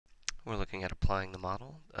We're looking at applying the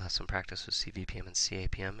model, some practice with CVPM and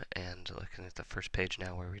CAPM, and looking at the first page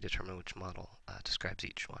now where we determine which model describes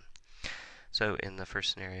each one. So in the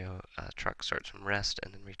first scenario, a truck starts from rest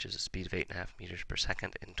and then reaches a speed of 8.5 meters per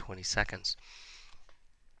second in 20 seconds.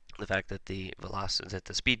 The fact that the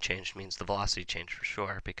speed changed means the velocity changed for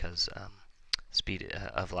sure, because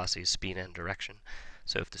velocity is speed and direction.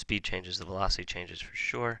 So if the speed changes, the velocity changes for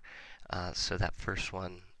sure. So that first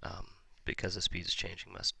one, because the speed is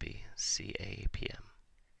changing, must be CAPM.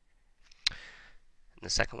 In the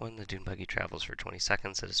second one, the dune buggy travels for 20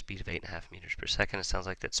 seconds at a speed of 8.5 meters per second. It sounds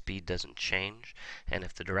like that speed doesn't change, and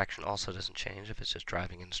if the direction also doesn't change, if it's just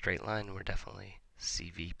driving in a straight line, we're definitely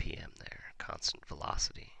CVPM there, constant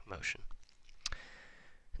velocity motion.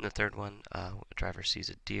 In the third one, a driver sees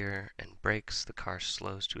a deer and brakes. The car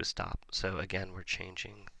slows to a stop. So again, we're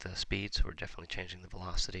changing the speed, so we're definitely changing the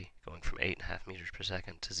velocity, going from 8.5 meters per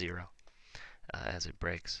second to 0 as it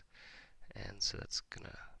brakes. And so that's going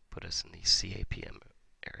to put us in the CAPM